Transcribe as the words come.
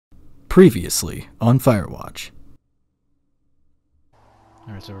Previously on Firewatch.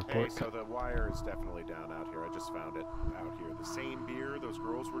 Alright, so report. Hey, so the wire is definitely down out here. I just found it out here. The same beer those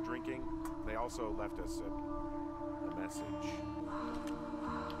girls were drinking. They also left us a message.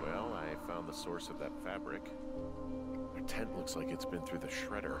 Well, I found the source of that fabric. Their tent looks like it's been through the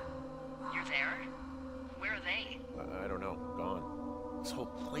shredder. You're there? Where are they? I don't know. Gone. This whole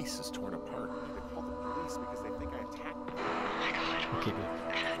place is torn apart. They called the police because they think I attacked them. Oh my god. Keep it.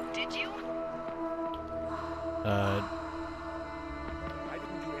 Did you? I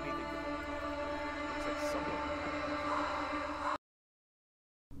didn't do anything to them. Looks like someone.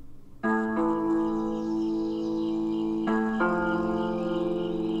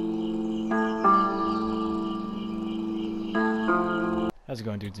 How's it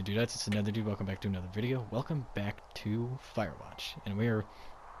going, dudes and dudettes? It's another dude. Welcome back to another video. Welcome back to Firewatch. And we are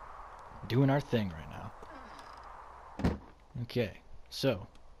doing our thing right now. Okay, so.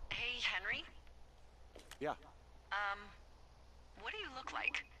 Hey, Henry? Yeah. What do you look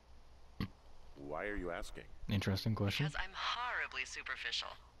like? Why are you asking? Interesting question. Because I'm horribly superficial.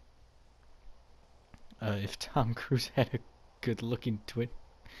 If Tom Cruise had a good-looking twin,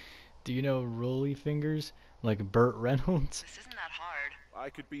 do you know Rolly Fingers? Like Burt Reynolds? This isn't that hard. I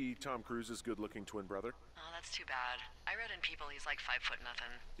could be Tom Cruise's good-looking twin brother. Oh, that's too bad. I read in People he's like 5 foot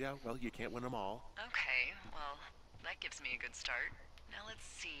nothing. Yeah, well, you can't win them all. Okay, well, that gives me a good start. Now let's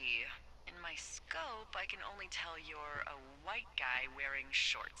see. In my scope, I can only tell you're a white guy wearing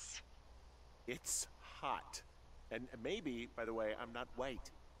shorts. It's hot. And maybe, by the way, I'm not white.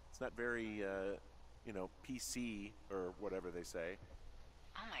 It's not very, you know, PC or whatever they say.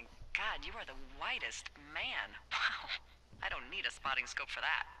 Oh my god, you are the whitest man. Wow. I don't need a spotting scope for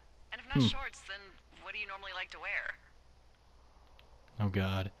that. And if not shorts, then what do you normally like to wear? Oh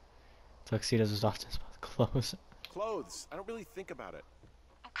god. Tuxedos as often as clothes. Clothes. I don't really think about it.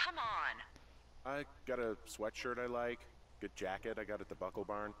 Oh, come on. I got a sweatshirt I like. Good jacket I got at the Buckle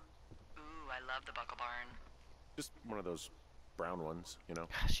Barn. Ooh, I love the Buckle Barn. Just one of those brown ones, you know.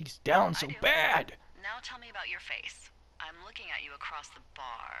 She's down so I do. bad. Now tell me about your face. I'm looking at you across the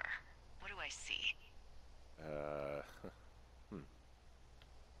bar. What do I see?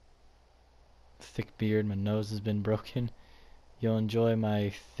 Thick beard, my nose has been broken. You'll enjoy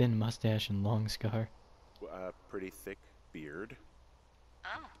my thin mustache and long scar. Pretty thick beard.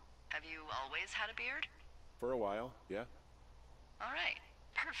 Oh, have you always had a beard? For a while, yeah. Alright,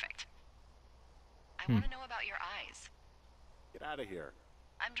 perfect. I want to know about your eyes. Get out of here.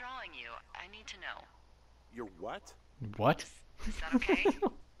 I'm drawing you. I need to know. You're what? What? Is that okay?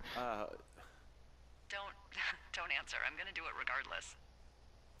 Uh, Don't answer. I'm gonna do it regardless.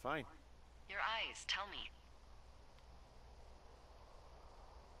 fine. Your eyes, tell me.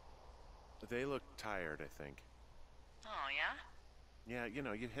 They look tired, I think. Oh, yeah? Yeah, you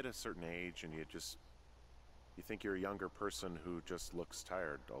know, you hit a certain age and you think you're a younger person who just looks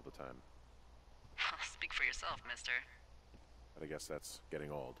tired all the time. Speak for yourself, mister. But I guess that's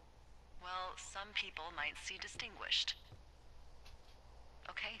getting old. Well, some people might see distinguished.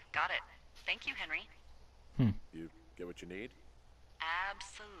 Okay, got it. Thank you, Henry. You get what you need?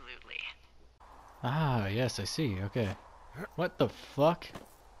 Absolutely. Ah, yes, I see. Okay. What the fuck?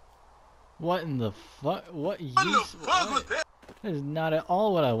 What in the fuck? What use? What the fuck was that? That is not at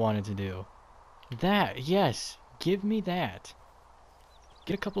all what I wanted to do. That, yes. Give me that.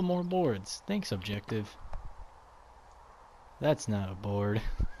 Get a couple more boards. Thanks, objective. That's not a board.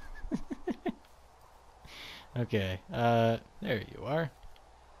 Okay, there you are.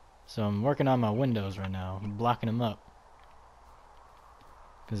 So I'm working on my windows right now. I'm blocking them up.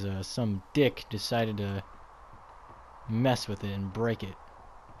 Because some dick decided to mess with it and break it.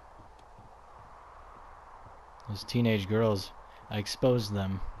 Those teenage girls, I exposed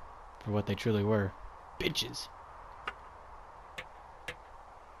them for what they truly were. Bitches.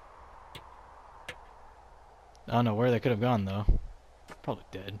 I don't know where they could have gone, though. Probably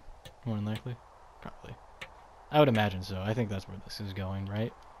dead, more than likely. Probably. I would imagine so. I think that's where this is going,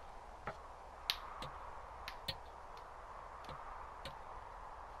 right?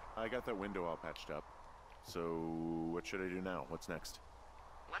 I got that window all patched up. So, what should I do now? What's next?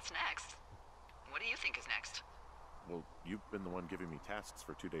 What's next? What do you think is next? Well, you've been the one giving me tasks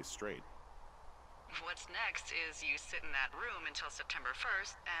for 2 days straight. What's next is you sit in that room until September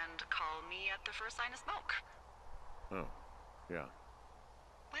 1st and call me at the first sign of smoke. Oh, yeah.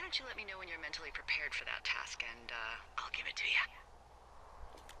 Why don't you let me know when you're mentally prepared for that task, and I'll give it to you.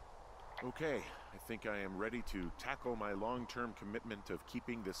 Okay, I think I am ready to tackle my long-term commitment of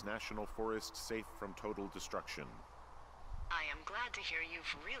keeping this national forest safe from total destruction. I am glad to hear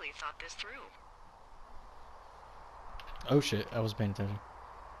you've really thought this through. Oh shit, I was paying attention.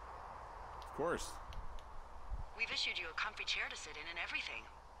 course. We've issued you a comfy chair to sit in and everything.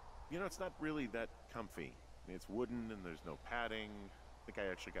 You know, it's not really that comfy. I mean, it's wooden and there's no padding. I think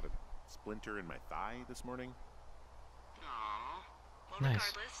I actually got a splinter in my thigh this morning. Aww. Well, Nice.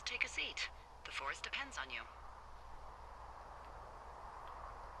 regardless, take a seat. The forest depends on you.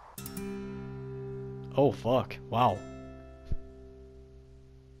 Oh fuck! Wow.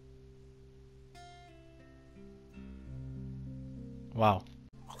 Wow.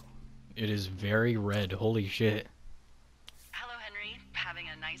 It is very red. Holy shit. Hello, Henry. Having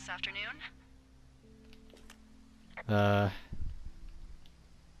a nice afternoon?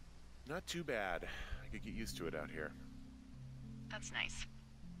 Not too bad. I could get used to it out here. That's nice.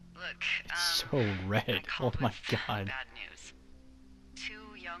 Look, So I red. Oh called my with god. bad news.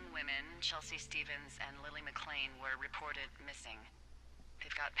 Two young women, Chelsea Stevens and Lily McLean, were reported missing.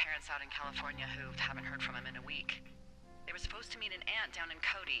 They've got parents out in California who haven't heard from them in a week. They were supposed to meet an aunt down in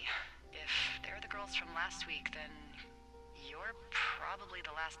Cody. If they're the girls from last week, then you're probably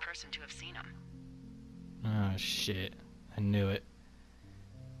the last person to have seen them. Oh shit. I knew it.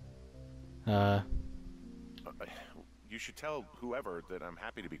 You should tell whoever that I'm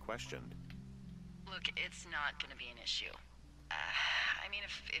happy to be questioned. Look, it's not gonna be an issue. I mean,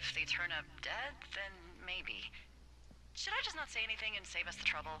 if they turn up dead, then maybe. Should I just not say anything and save us the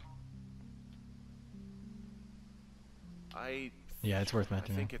trouble? Yeah, it's worth I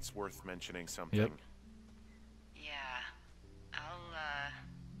mentioning. think it's worth mentioning something. Yep. Yeah.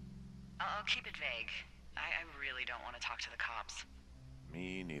 I'll keep it vague. I really don't want to talk to the cops.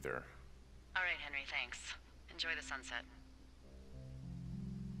 Me neither. All right, Henry, thanks. Enjoy the sunset.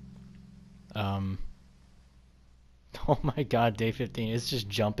 Oh my god, day 15. It's just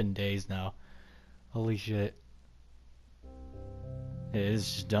jumping days now. Holy shit. It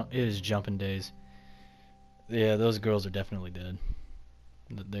is jumping days. Yeah, those girls are definitely dead.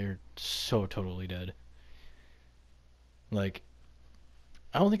 They're so totally dead. Like,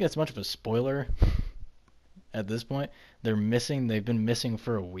 I don't think that's much of a spoiler at this point. They're missing. They've been missing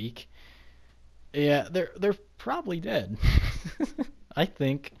for a week. Yeah, they're probably dead. I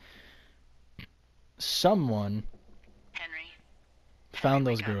think someone Henry. found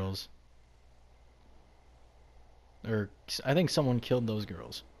Henry, those wake up. girls. Or I think someone killed those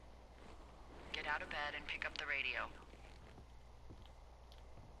girls. Get out of bed and pick up the radio.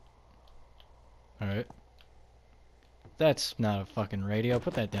 Alright. That's not a fucking radio.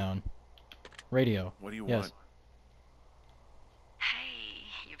 Put that down. Radio. What do you Yes. want? Hey,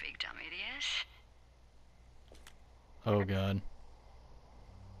 you big dumb idiot. Oh god.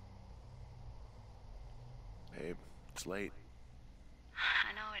 Babe, it's late.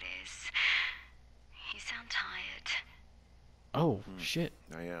 I know it is. You sound tired. Oh shit.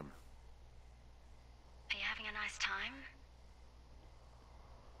 I am. Are you having a nice time?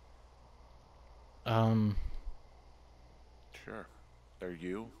 Sure. Are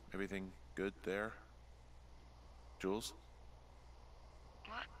you? Everything good there? Jules?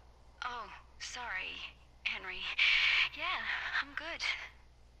 What? Oh, sorry, Henry. Yeah, I'm good.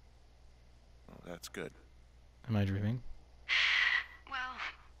 Oh, that's good. Am I dreaming? Well,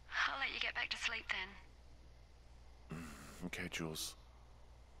 I'll let you get back to sleep then. Okay, Jules.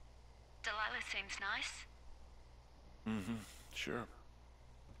 Delilah seems nice. Mm-hmm. Sure.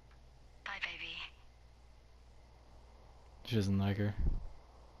 Bye, baby. She doesn't like her.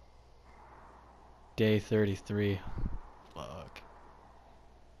 Day 33. Fuck.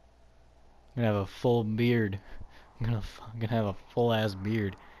 I'm gonna have a full beard. I'm gonna have a full ass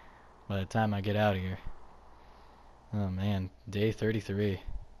beard by the time I get out of here. Oh man, day 33.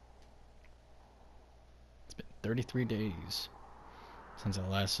 It's been 33 days since I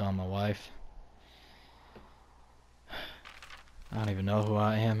last saw my wife. I don't even know who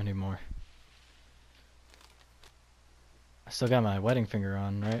I am anymore. I still got my wedding finger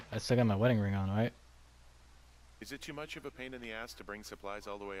on, right? I still got my wedding ring on, right? Is it too much of a pain in the ass to bring supplies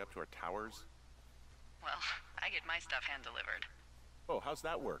all the way up to our towers? Well, I get my stuff hand-delivered. Oh, how's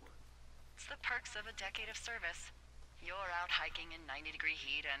that work? It's the perks of a decade of service. You're out hiking in 90-degree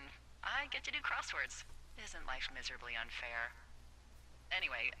heat, and I get to do crosswords. Isn't life miserably unfair?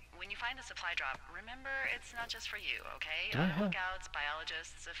 Anyway, when you find a supply drop, remember it's not just for you, okay? Do I have- Lookouts,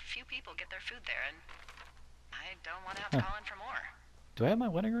 biologists, a few people get their food there, and I don't want to have to call in for more. Do I have my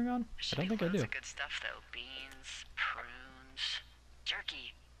wedding ring on? I Should don't be think I loads do. of good stuff though. Beans, prunes,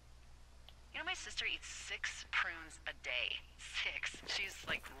 jerky. You know, my sister eats 6 prunes a day. 6. She's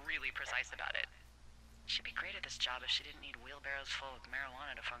like really precise about it. She'd be great at this job if she didn't need wheelbarrows full of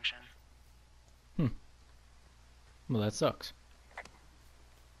marijuana to function. Well, that sucks.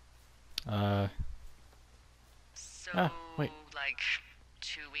 So, wait. like,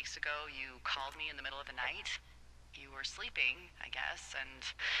 2 weeks ago you called me in the middle of the night. You were sleeping, I guess, and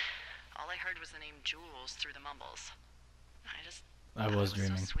all I heard was the name Jules through the mumbles. I was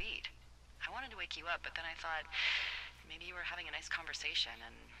dreaming. So sweet. I wanted to wake you up, but then I thought maybe you were having a nice conversation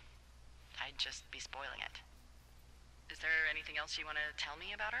and I'd just be spoiling it. Is there anything else you want to tell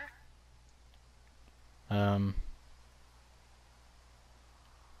me about her?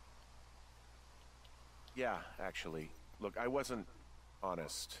 Yeah, actually. Look, I wasn't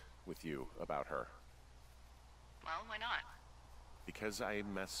honest with you about her. Well, why not? Because I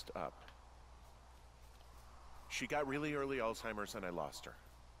messed up. She got really early Alzheimer's and I lost her.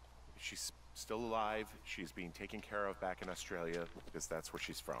 She's still alive. She's being taken care of back in Australia because that's where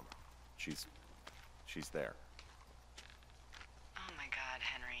she's from. She's there. Oh my God,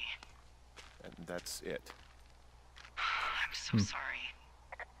 Henry. And that's it. I'm so sorry.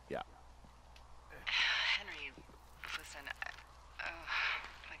 Yeah. Henry, listen, oh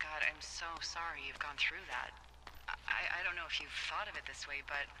my God, I'm so sorry you've gone through that. I don't know if you've thought of it this way,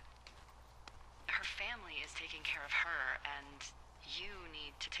 but her family is taking care of her, and you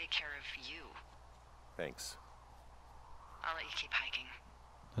need to take care of you. Thanks. I'll let you keep hiking.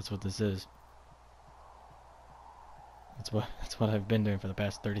 That's what this is. That's what I've been doing for the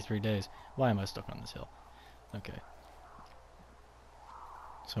past 33 days. Why am I stuck on this hill? Okay.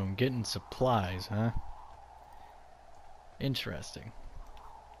 So I'm getting supplies, huh? Interesting.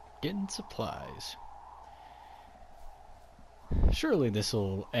 Getting supplies. Surely this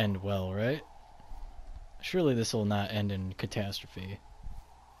will end well, right? Surely this will not end in catastrophe.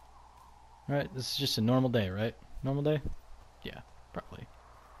 Right? This is just a normal day, right? Normal day? Yeah, probably.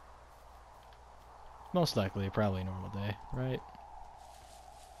 Most likely, probably a normal day, right?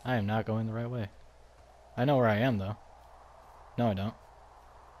 I am not going the right way. I know where I am, though. No, I don't.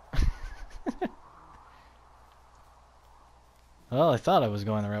 Well, I thought I was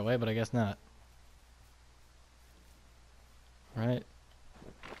going the right way, but I guess not. Right?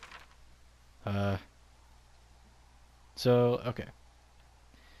 So, okay.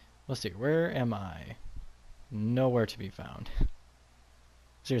 Let's see. Where am I? Nowhere to be found.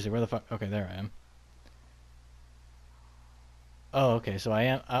 Seriously, where the fuck? Okay, there I am. Oh, okay, so I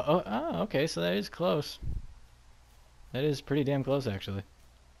am... okay, so that is close. That is pretty damn close, actually.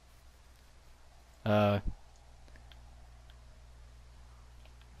 I'm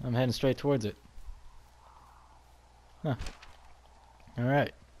heading straight towards it. Huh.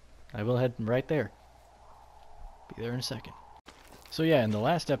 Alright. I will head right there. Be there in a second. So yeah, in the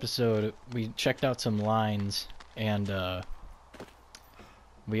last episode, we checked out some lines, and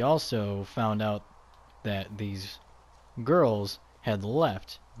we also found out that these girls had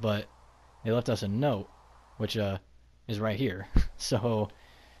left, but they left us a note, which is right here. So,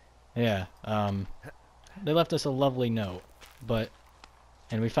 yeah, they left us a lovely note,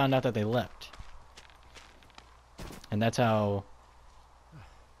 and we found out that they left. And that's how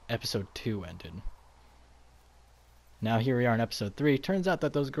episode 2 ended. Now here we are in episode 3. Turns out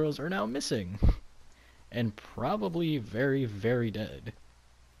that those girls are now missing. And probably very, very dead.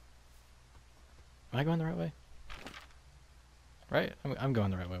 Am I going the right way? Right? I'm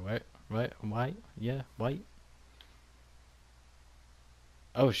going the right way, right? Right? White? Yeah, white?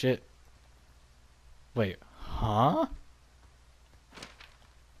 Oh, shit. Wait, huh?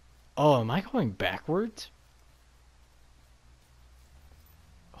 Oh, am I going backwards?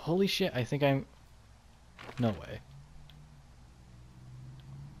 Holy shit, I think I'm... No way.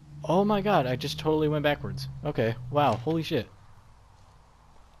 Oh my god, I just totally went backwards. Okay, wow, holy shit.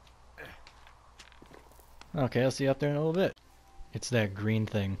 Okay, I'll see you up there in a little bit. It's that green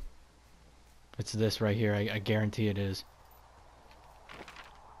thing. It's this right here, I guarantee it is.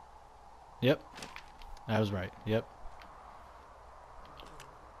 Yep. I was right, yep.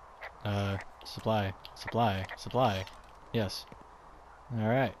 Supply. Yes.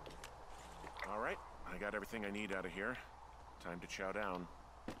 Alright. Alright, I got everything I need out of here. Time to chow down.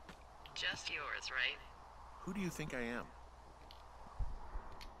 Just yours, right? Who do you think I am?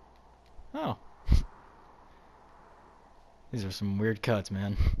 Oh. These are some weird cuts,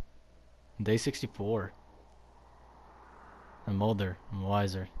 man. Day 64. I'm older. I'm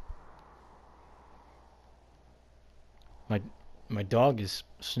wiser. My dog is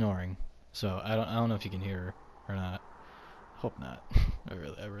snoring, so I don't know if you can hear her or not. Hope not. I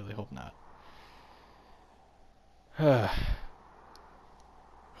really hope not.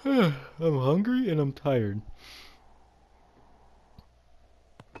 I'm hungry and I'm tired.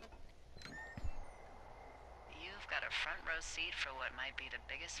 You've got a front row seat for what might be the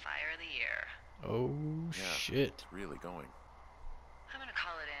biggest fire of the year. Oh, Yeah, shit. It's really going. I'm gonna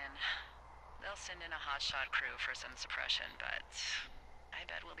call it in. They'll send in a hotshot crew for some suppression, but I I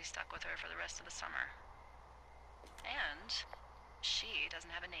bet we'll be stuck with her for the rest of the summer. And she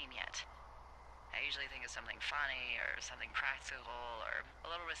doesn't have a name yet. I usually think of something funny or something practical or a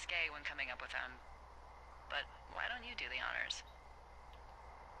little risque when coming up with them. But why don't you do the honors?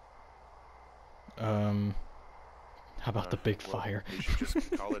 How about the big fire? We should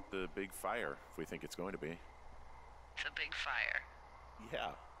just call it the Big Fire if we think it's going to be. The Big Fire.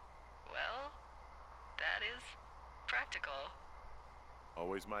 Yeah. Well, that is practical.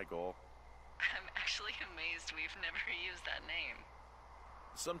 Always my goal. I'm actually amazed we've never used that name.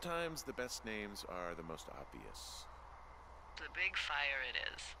 Sometimes the best names are the most obvious. The Big Fire it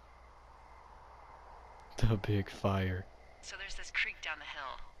is. The Big Fire. So there's this creek down the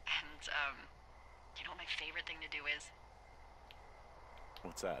hill, and, you know what my favorite thing to do is?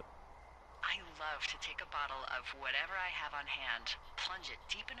 What's that? I love to take a bottle of whatever I have on hand, plunge it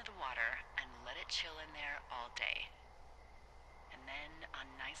deep into the water, and let it chill in there all day. And then, on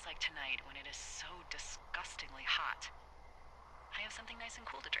nights like tonight, when it is so disgustingly hot, I have something nice and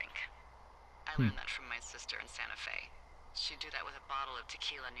cool to drink. I learned that from my sister in Santa Fe. She'd do that with a bottle of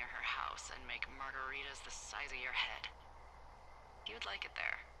tequila near her house and make margaritas the size of your head. You'd like it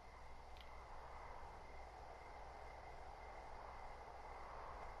there.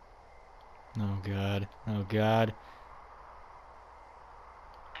 Oh god. Oh god.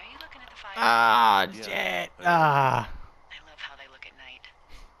 Are you looking at the fire? Ah, Yeah. shit. Ah. I love how they look at night.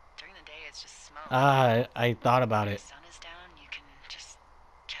 During the day, it's just smoke. Ah, I thought about When it. the sun is down, you can just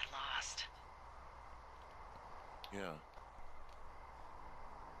get lost. Yeah.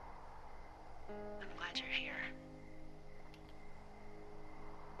 I'm glad you're here.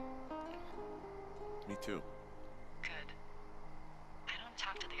 Me too. Good. I don't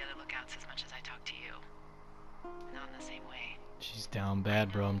talk to the other lookouts as much as I talk to you. Not in the same way. She's down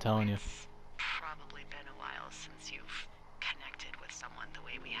bad, bro, I'm telling you. It's probably been a while since you've connected with someone the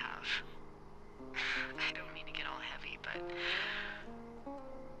way we have. I don't mean to get all heavy, but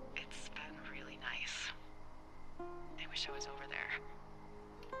it's been really nice. I wish I was over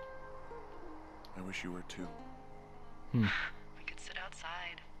there. I wish you were too. Hmm. We could sit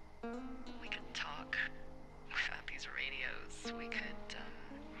outside. We could talk without these radios. We could,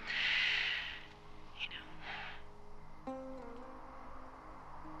 you know,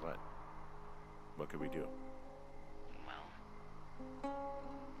 What? What could we do? well,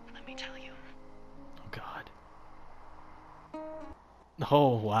 let me tell you. Oh god.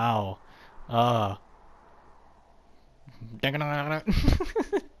 Oh wow.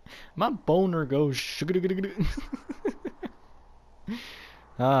 My boner goes sugar.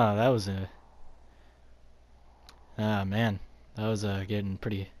 Ah, that was a. Ah man, that was getting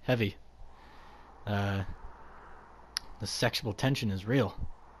pretty heavy. The sexual tension is real.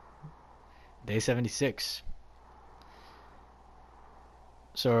 Day 76.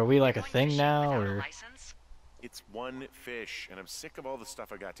 So are we like a Going thing fishing now, without a or? license? It's one fish, and I'm sick of all the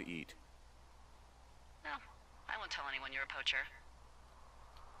stuff I got to eat. No, I won't tell anyone you're a poacher.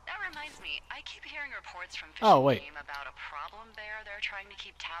 That reminds me, I keep hearing reports from Fish Oh, and wait. Game about a problem bear they're trying to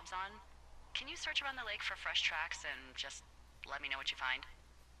keep tabs on. Can you search around the lake for fresh tracks and just let me know what you find?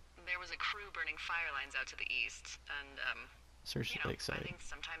 There was a crew burning fire lines out to the east, and, Search you the know, lake side. I think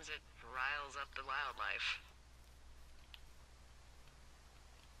sometimes it riles up the wildlife.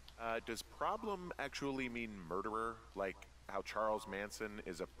 Does problem actually mean murderer? Like how Charles Manson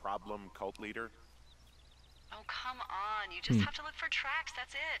is a problem cult leader? Oh, come on, you just have to look for tracks,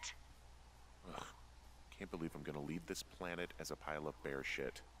 that's it. Ugh. Can't believe I'm gonna leave this planet as a pile of bear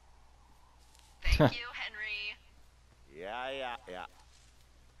shit. Thank you, Henry. Yeah.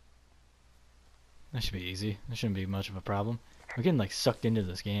 That should be easy. That shouldn't be much of a problem. We're getting like sucked into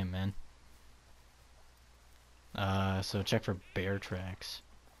this game, man. So check for bear tracks.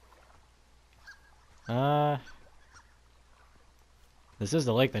 This is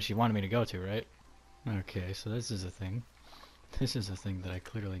the lake that she wanted me to go to, right? Okay, so this is a thing. This is a thing that I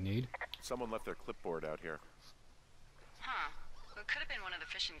clearly need. Someone left their clipboard out here. Huh. It could have been one of the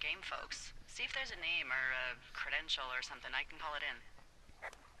Fish and Game folks. See if there's a name or a credential or something. I can call it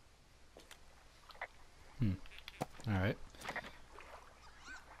in. Alright.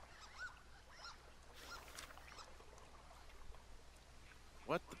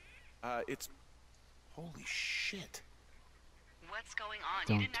 What the? It's... Holy shit. What's going on?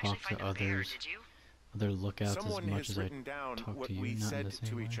 Don't You didn't actually talk to find a bear, others. did you? Other lookouts Someone as much has as I written down talk what to you, we not in said the same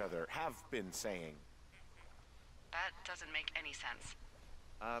to way. each other, have been saying. That doesn't make any sense.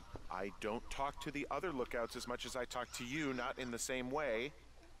 I don't talk to the other lookouts as much as I talk to you, not in the same way.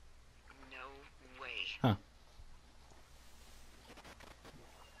 No way. Huh.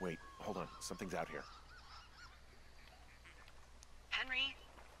 Wait, hold on. Something's out here. Henry,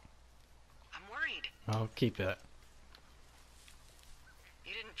 I'll keep it.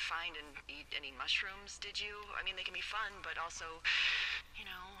 You didn't find and eat any mushrooms, did you? I mean, they can be fun, but also, you know,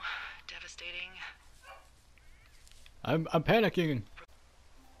 devastating. I'm panicking.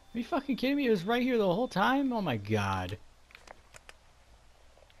 Are you fucking kidding me? It was right here the whole time? Oh my god.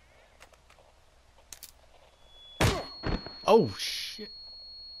 Oh shit.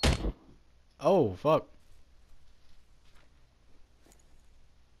 Oh fuck.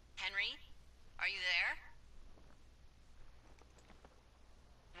 Henry? Are you there?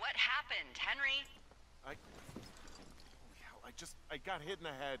 What happened, Henry? Holy hell, I got hit in the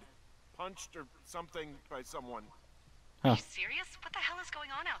head. Punched or something by someone. Huh. Are you serious? What the hell is going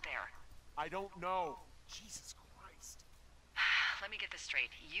on out there? I don't know. Jesus Christ. Let me get this straight.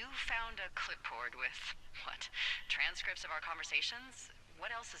 You found a clipboard with, what, transcripts of our conversations?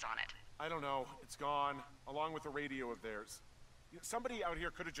 What else is on it? I don't know. It's gone, along with the radio of theirs. Somebody out here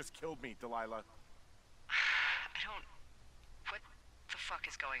could have just killed me, Delilah. What the fuck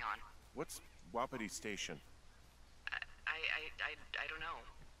is going on? What's Wapiti Station? I don't know.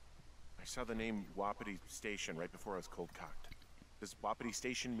 I saw the name Wapiti Station right before I was cold-cocked. Does Wapiti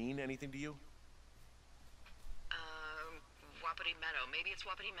Station mean anything to you? Wapiti Meadow. Maybe it's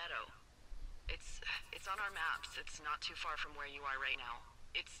Wapiti Meadow. It's on our maps. It's not too far from where you are right now.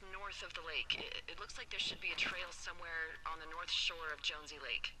 It's north of the lake. It looks like there should be a trail somewhere on the north shore of Jonesy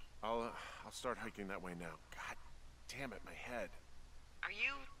Lake. I'll start hiking that way now. God damn it, my head. Are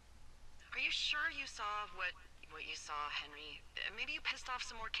you sure you saw what you saw, Henry? Maybe you pissed off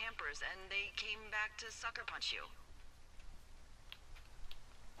some more campers and they came back to sucker punch you.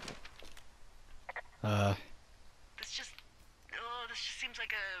 This just seems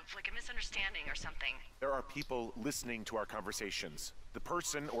like a misunderstanding or something. There are people listening to our conversations. The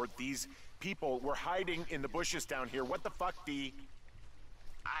person or these people were hiding in the bushes down here. What the fuck, Dee?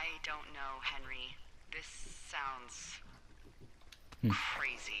 I don't know, Henry. This sounds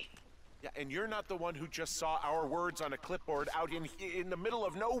crazy. Yeah, and you're not the one who just saw our words on a clipboard out in the middle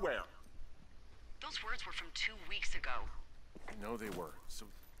of nowhere. Those words were from 2 weeks ago. I know they were. So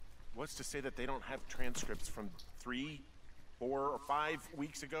what's to say that they don't have transcripts from 3, 4, or 5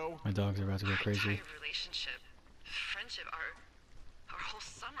 weeks ago? My dogs are about to go crazy. Our entire relationship, friendship, our whole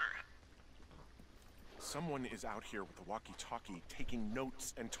summer. Someone is out here with a walkie-talkie, taking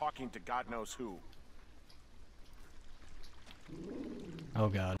notes and talking to God knows who. Oh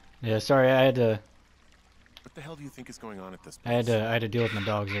god. Yeah, sorry, I had to. What the hell do you think is going on at this I place? had to deal with my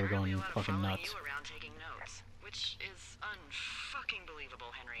dogs. They were Apparently going a lot of fucking following nuts. you around taking notes, which is unfucking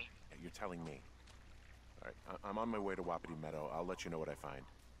believable, Henry. Yeah, you're telling me. All right, I'm on my way to Wapiti Meadow. I'll let you know what I find.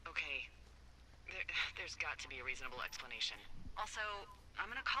 Okay. There's got to be a reasonable explanation. Also, I'm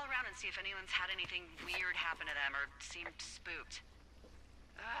gonna call around and see if anyone's had anything weird happen to them or seemed spooked.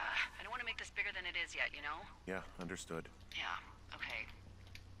 I don't want to make this bigger than it is yet, you know? Yeah, understood. Yeah, okay.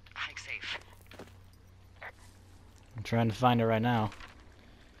 Hike safe. I'm trying to find it right now.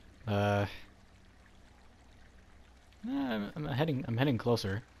 I'm heading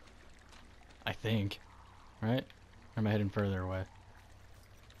closer. I think, right? Or am I heading further away?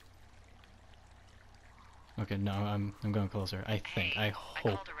 Okay, no, I'm going closer. I think. Hey, I I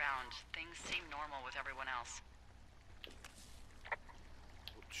hope. called around. Things seem normal with everyone else.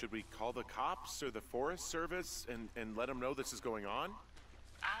 Should we call the cops or the Forest Service and let them know this is going on?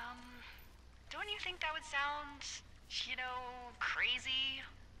 Don't you think that would sound, you know, crazy?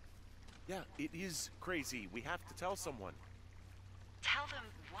 Yeah, it is crazy. We have to tell someone. Tell them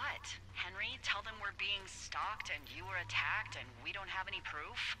what, Henry? Tell them we're being stalked and you were attacked and we don't have any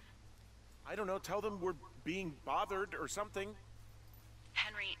proof? I don't know, tell them we're being bothered or something.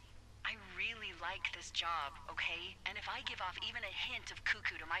 Henry, I really like this job, okay? And if I give off even a hint of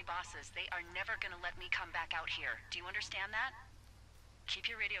cuckoo to my bosses, they are never gonna let me come back out here. Do you understand that? Keep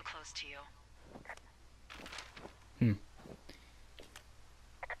your radio close to you.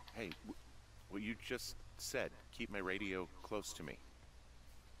 Hey, what you just said, keep my radio close to me.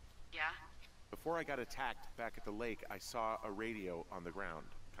 Yeah? Before I got attacked back at the lake, I saw a radio on the ground,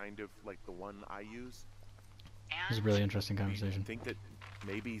 kind of like the one I use. This is a And really interesting I conversation. think that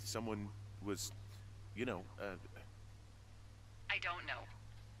maybe someone was, you know, I don't know.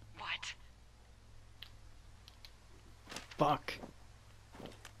 What? Fuck.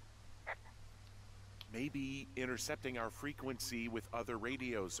 maybe intercepting our frequency with other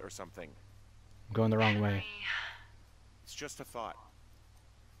radios or something. I'm going the wrong way. It's just a thought.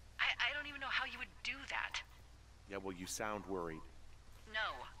 I don't even know how you would do that. Yeah, well, you sound worried.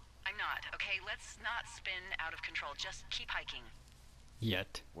 No, I'm not. Okay, let's not spin out of control. Just keep hiking.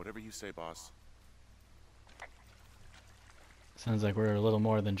 Yet. Whatever you say, boss. Sounds like we're a little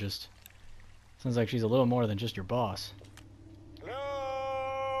more than just Sounds like she's a little more than just your boss.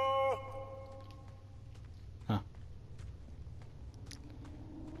 Hello? Huh.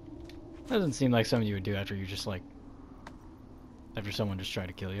 Doesn't seem like something you would do after you just like... After someone just tried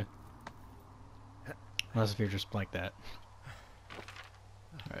to kill you. Unless if you're just like that.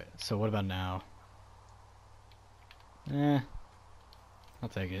 Alright, so what about now? I'll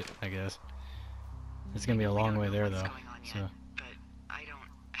take it, I guess. It's gonna be a long way there, though. So. But I don't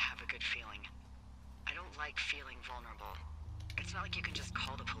have a good feeling. I don't like feeling vulnerable. It's not like you can just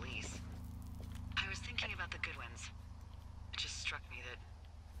call the police. I was thinking about the Goodwins. It just struck me that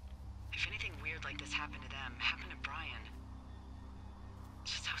if anything weird like this happened to them, happened to Brian,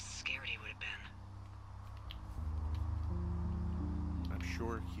 just how scared he would have been. I'm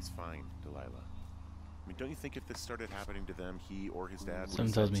sure he's fine, Delilah. I mean, don't you think if this started happening to them, he or his dad would have Someone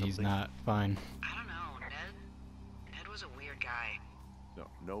said tells me he's something? not fine. I don't know, Ned was a weird guy. No,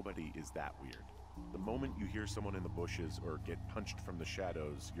 nobody is that weird. The moment you hear someone in the bushes or get punched from the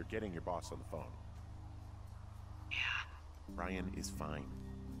shadows, you're getting your boss on the phone. Yeah, Brian is fine.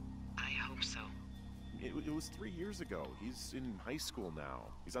 I hope so. It was 3 years ago. He's in high school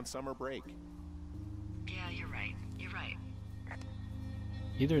now. He's on summer break. Yeah, you're right. You're right.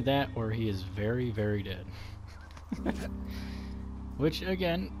 Either that or he is very, very dead. Which,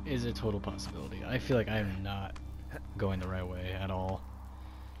 again, is a total possibility. I feel like I am not going the right way at all.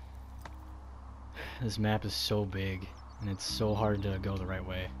 This map is so big, and it's so hard to go the right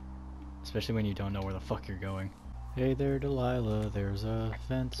way. Especially when you don't know where the fuck you're going. Hey there, Delilah, there's a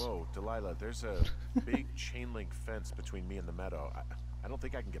fence. Whoa, Delilah, there's a big chain link fence between me and the meadow. I don't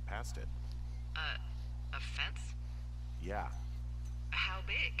think I can get past it. A fence? Yeah, How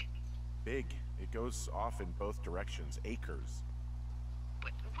big? big. It goes off in both directions. Acres.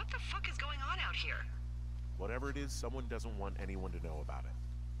 What the fuck is going on out here? Whatever it is, someone doesn't want anyone to know about it.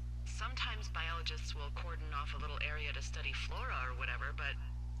 Sometimes biologists will cordon off a little area to study flora or whatever, but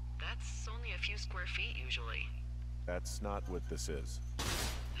that's only a few square feet usually. That's not what this is. Well,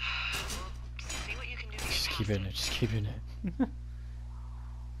 see what you can do to get Just past keep in it, just keep in it.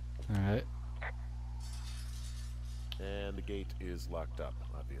 Alright. And the gate is locked up,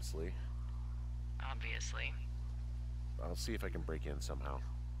 obviously. Obviously. I'll see if I can break in somehow.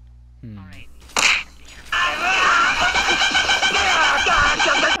 All right.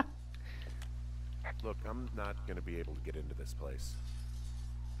 Look, I'm not gonna be able to get into this place.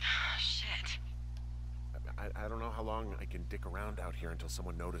 Shit. I don't know how long I can dick around out here until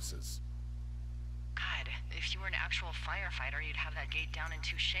someone notices. God, if you were an actual firefighter, you'd have that gate down in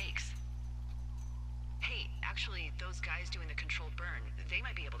 2 shakes. Hey, actually, those guys doing the controlled burn, they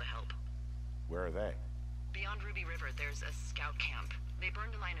might be able to help. Where are they? Beyond Ruby River, there's a scout camp. They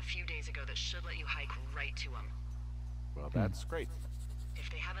burned a line a few days ago that should let you hike right to them. Well, that's great. If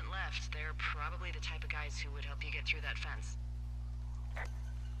they haven't left, they're probably the type of guys who would help you get through that fence.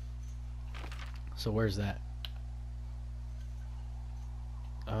 So where's that?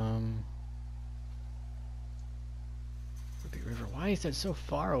 Ruby River, why is that so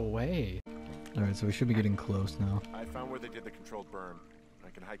far away? Alright, so we should be getting close now. I found where they did the controlled burn. I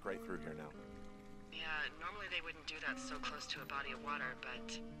can hike right through here now. Yeah, normally they wouldn't do that so close to a body of water,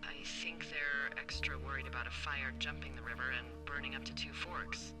 but I think they're extra worried about a fire jumping the river and burning up to 2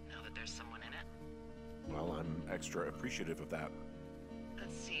 forks, now that there's someone in it. Well, I'm extra appreciative of that.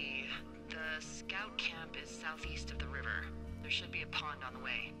 Let's see. The scout camp is southeast of the river. There should be a pond on the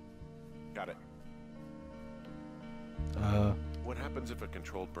way. Got it. What happens if a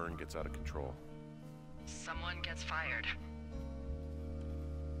controlled burn gets out of control? Someone gets fired.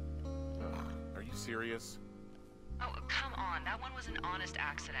 Are you serious? Oh, come on. That one was an honest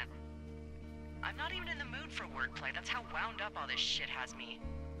accident. I'm not even in the mood for wordplay. That's how wound up all this shit has me.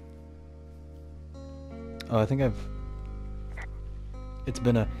 Oh, I think it's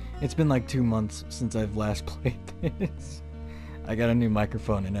been like 2 months since I've last played this. I got a new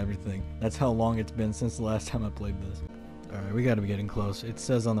microphone and everything. That's how long it's been since the last time I played this. Alright, we gotta be getting close. It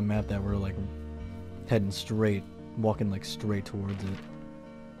says on the map that we're like heading straight, walking like straight towards it.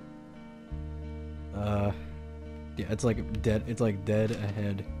 Yeah, it's like dead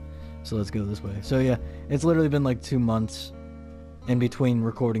ahead. So let's go this way. So yeah, it's literally been like 2 months in between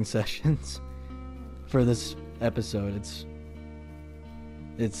recording sessions for this episode. It's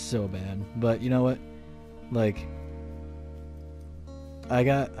so bad. But you know what? Like, I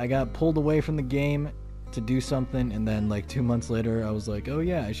got pulled away from the game to do something, and then like 2 months later I was like, oh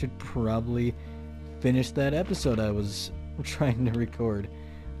yeah, I should probably finish that episode I was trying to record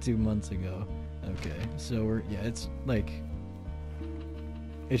 2 months ago. Okay, so it's like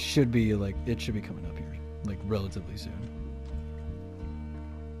it should be coming up here like relatively soon.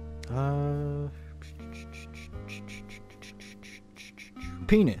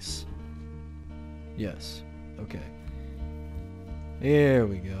 Penis. Yes. Okay. There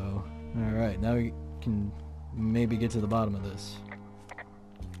we go. Alright, now we can maybe get to the bottom of this.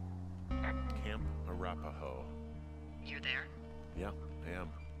 Camp Arapaho. You're there? Yeah, I am.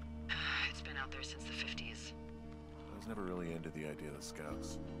 It's been out there since the 50s. I was never really into the idea of the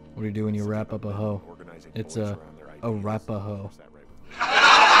scouts. What do you do when you wrap up a hoe? Organizing It's boys a around their wrap a ideas. hoe. Is that right with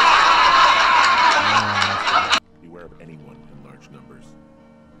you? Beware of anyone in large numbers.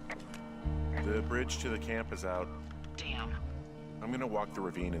 The bridge to the camp is out. Damn. I'm gonna walk the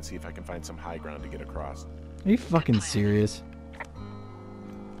ravine and see if I can find some high ground to get across. Are you fucking serious?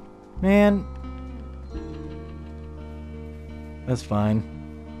 Man. That's fine.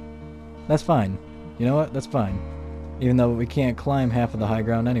 That's fine. You know what? That's fine. Even though we can't climb half of the high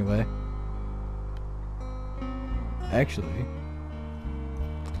ground anyway. Actually.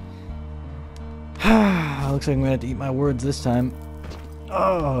 Looks like I'm gonna have to eat my words this time.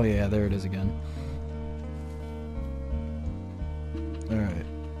 Oh, yeah, there it is again. Alright.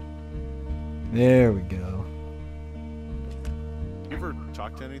 There we go. You ever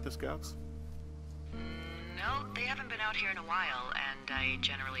talk to any of the scouts? No, they haven't been out here in a while, and I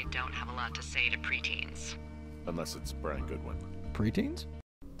generally don't have a lot to say to preteens. Unless it's Brian Goodwin. Preteens?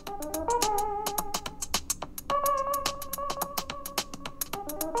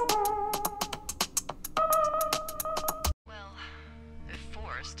 Well, if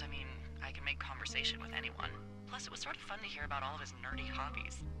forced, I mean, I can make conversation with anyone. Plus, it was sort of fun to hear about all of his nerdy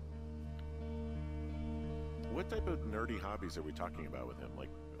hobbies. What type of nerdy hobbies are we talking about with him?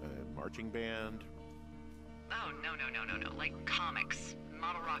 Like a marching band? Oh, no. Like comics,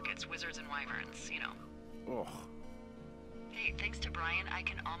 model rockets, wizards and wyverns, you know. Oh, Hey, thanks to Brian, I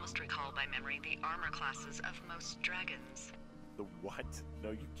can almost recall by memory the armor classes of most dragons. the what?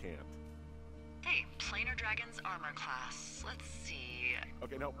 No, you can't. Hey, planar dragons armor class. Let's see.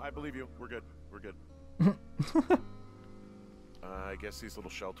 Okay, no, I believe you. We're good. We're good. I guess these little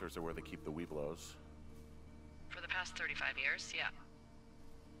shelters are where they keep the Weeblos. For the past 35 years, yeah.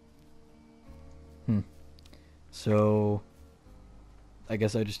 So, I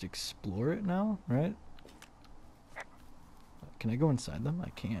guess I just explore it now, right? Can I go inside them? I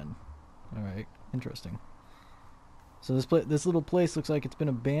can. Alright, interesting. So this little place looks like it's been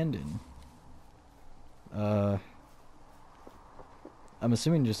abandoned. I'm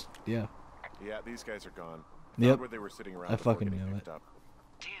assuming just, yeah. Yeah, these guys are gone. Yep. Not where they were sitting around I before fucking getting knew picked it. up.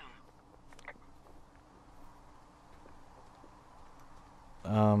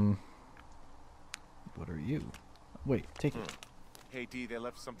 Damn. What are you? Wait, take it. Hey, D, they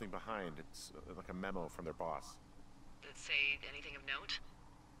left something behind. It's like a memo from their boss. Did it say anything of note?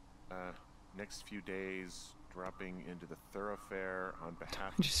 Next few days, dropping into the thoroughfare on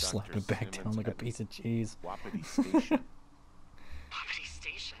behalf Just of slapped Dr. it back Simmons down like a at piece of cheese. Wapiti Station. Wapiti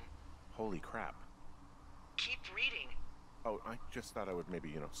Station. Holy crap. Keep reading. Oh, I just thought I would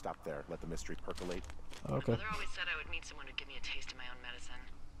maybe, stop there, let the mystery percolate. Okay. Mother always said I would meet someone who'd give me a taste of my own medicine.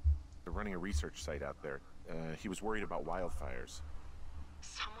 They're running a research site out there. He was worried about wildfires.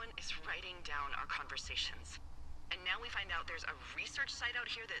 Someone is writing down our conversations. And now we find out there's a research site out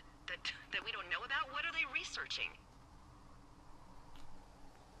here that we don't know about? What are they researching?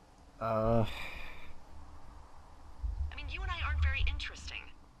 I mean, you and I aren't very interesting.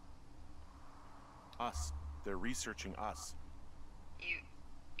 Us. They're researching us.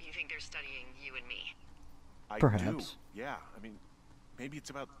 You think they're studying you and me? I Perhaps. do. Yeah, I mean, maybe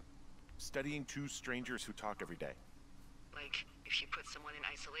it's about studying two strangers who talk every day. Like, if you put someone in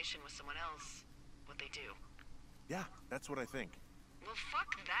isolation with someone else, what they do. Yeah, that's what I think. Well,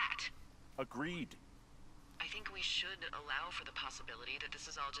 fuck that. Agreed. I think we should allow for the possibility that this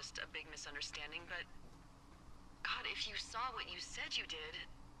is all just a big misunderstanding, but... God, if you saw what you said you did...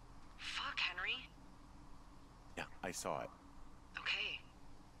 Fuck, Henry. Yeah, I saw it. Okay.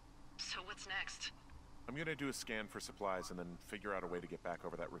 So what's next? I'm gonna do a scan for supplies and then figure out a way to get back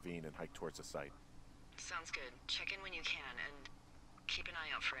over that ravine and hike towards the site. Sounds good. Check in when you can, and keep an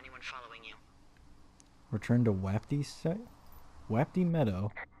eye out for anyone following you. Return to Wapti site? Wapti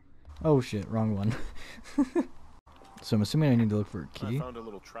Meadow? Oh shit, wrong one. So I'm assuming I need to look for a I key. found a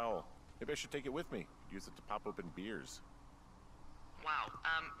little trowel. Maybe I should take it with me. Use it to pop open beers. Wow,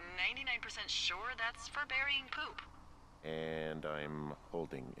 99% sure that's for burying poop. And I'm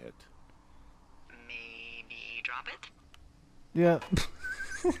holding it. Maybe drop it? Yeah.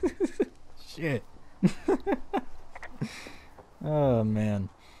 Shit. Oh man.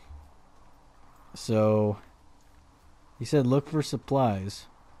 So he said look for supplies.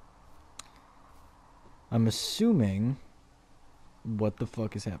 I'm assuming What the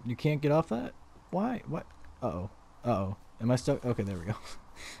fuck is happening? You can't get off that? Why? What? Uh-oh. Uh-oh. Am I stuck? Okay, there we go.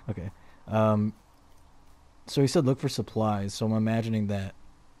 Okay. So he said look for supplies, so I'm imagining that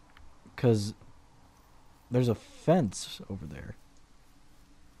because there's a fence over there.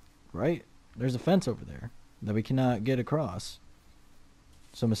 Right? There's a fence over there that we cannot get across.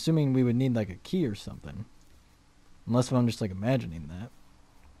 So I'm assuming we would need like a key or something. Unless if I'm just like imagining that.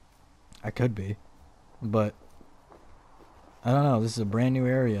 I could be. But I don't know. This is a brand new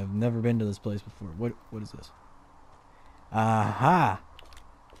area. I've never been to this place before. What is this? Aha!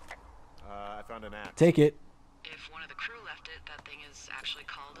 I found an axe. Take it. If one of the crew left it, that thing is actually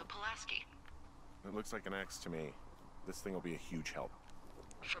called a Pulaski. It looks like an axe to me. This thing will be a huge help.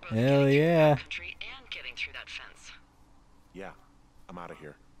 For both Hell getting yeah. through the country and getting through that fence. Yeah, I'm out of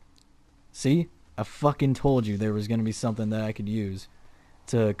here. See? I fucking told you there was going to be something that I could use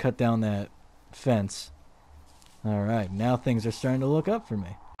to cut down that fence. Alright, now things are starting to look up for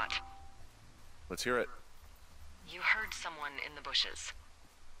me. What? Let's hear it. You heard someone in the bushes.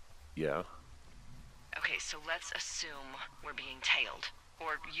 Yeah. Okay, so let's assume we're being tailed.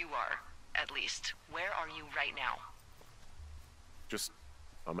 Or you are, at least. Where are you right now? Just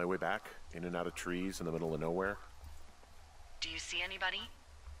on my way back, in and out of trees in the middle of nowhere. Do you see anybody?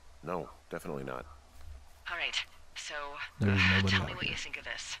 No, definitely not. Alright, so There's nobody tell out me what here. you think of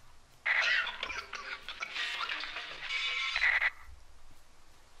this.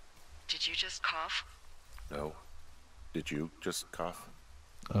 Did you just cough? No. Did you just cough?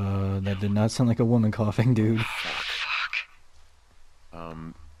 That did not sound like a woman coughing, dude. Fuck.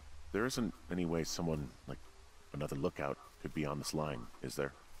 There isn't any way someone, like, another lookout could be on this line, is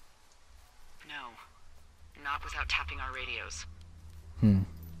there? No. Not without tapping our radios.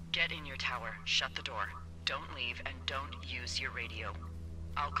 Get in your tower, shut the door. Don't leave, and don't use your radio.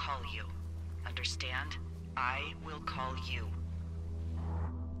 I'll call you. Understand? I will call you.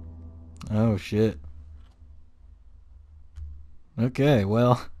 Oh, shit. Okay,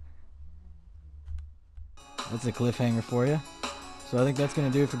 well. That's a cliffhanger for you. So I think that's going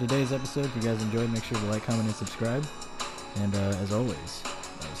to do it for today's episode. If you guys enjoyed, make sure to like, comment, and subscribe. And as always,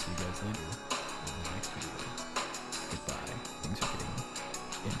 I'll see you guys later.